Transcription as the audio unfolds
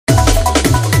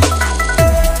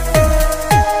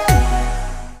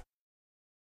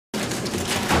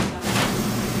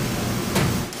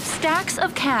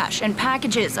cash and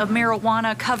packages of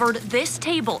marijuana covered this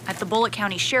table at the Bullitt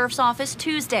County Sheriff's Office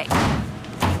Tuesday.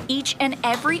 Each and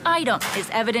every item is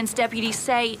evidence, deputies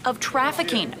say, of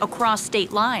trafficking across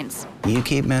state lines. You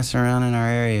keep messing around in our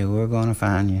area, we're going to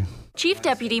find you. Chief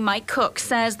Deputy Mike Cook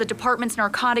says the department's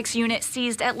narcotics unit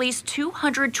seized at least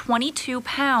 222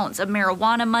 pounds of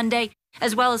marijuana Monday,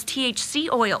 as well as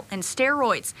THC oil and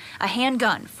steroids. A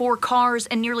handgun, 4 cars,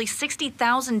 and nearly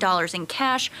 $60,000 in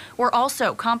cash were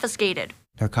also confiscated.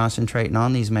 They're concentrating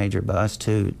on these major busts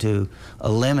to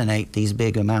eliminate these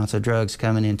big amounts of drugs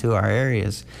coming into our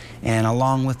areas. And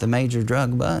along with the major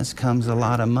drug bust comes a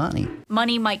lot of money.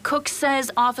 Money Mike Cook says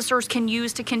officers can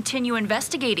use to continue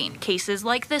investigating cases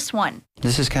like this one.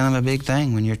 This is kind of a big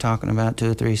thing when you're talking about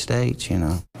 2 or 3 states, you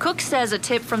know. Cook says a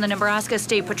tip from the Nebraska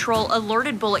State Patrol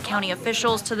alerted Bullitt County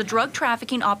officials to the drug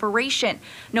trafficking operation.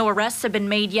 No arrests have been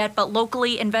made yet, but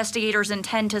locally investigators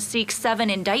intend to seek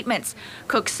 7 indictments.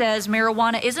 Cook says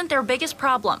marijuana isn't their biggest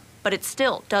problem, but it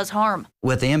still does harm.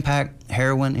 With the impact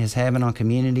heroin is having on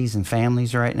communities and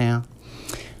families right now,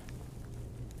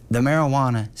 the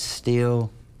marijuana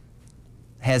still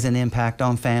has an impact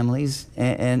on families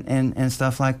and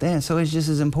stuff like that. So it's just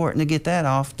as important to get that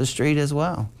off the street as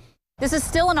well. This is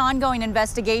still an ongoing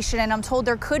investigation, and I'm told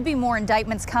there could be more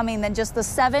indictments coming than just the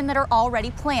 7 that are already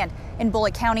planned. In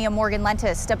Bullitt County, I'm Morgan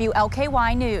Lentis,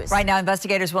 WLKY News. Right now,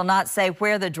 investigators will not say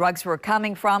where the drugs were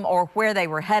coming from or where they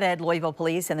were headed. Louisville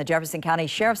Police and the Jefferson County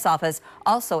Sheriff's Office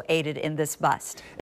also aided in this bust.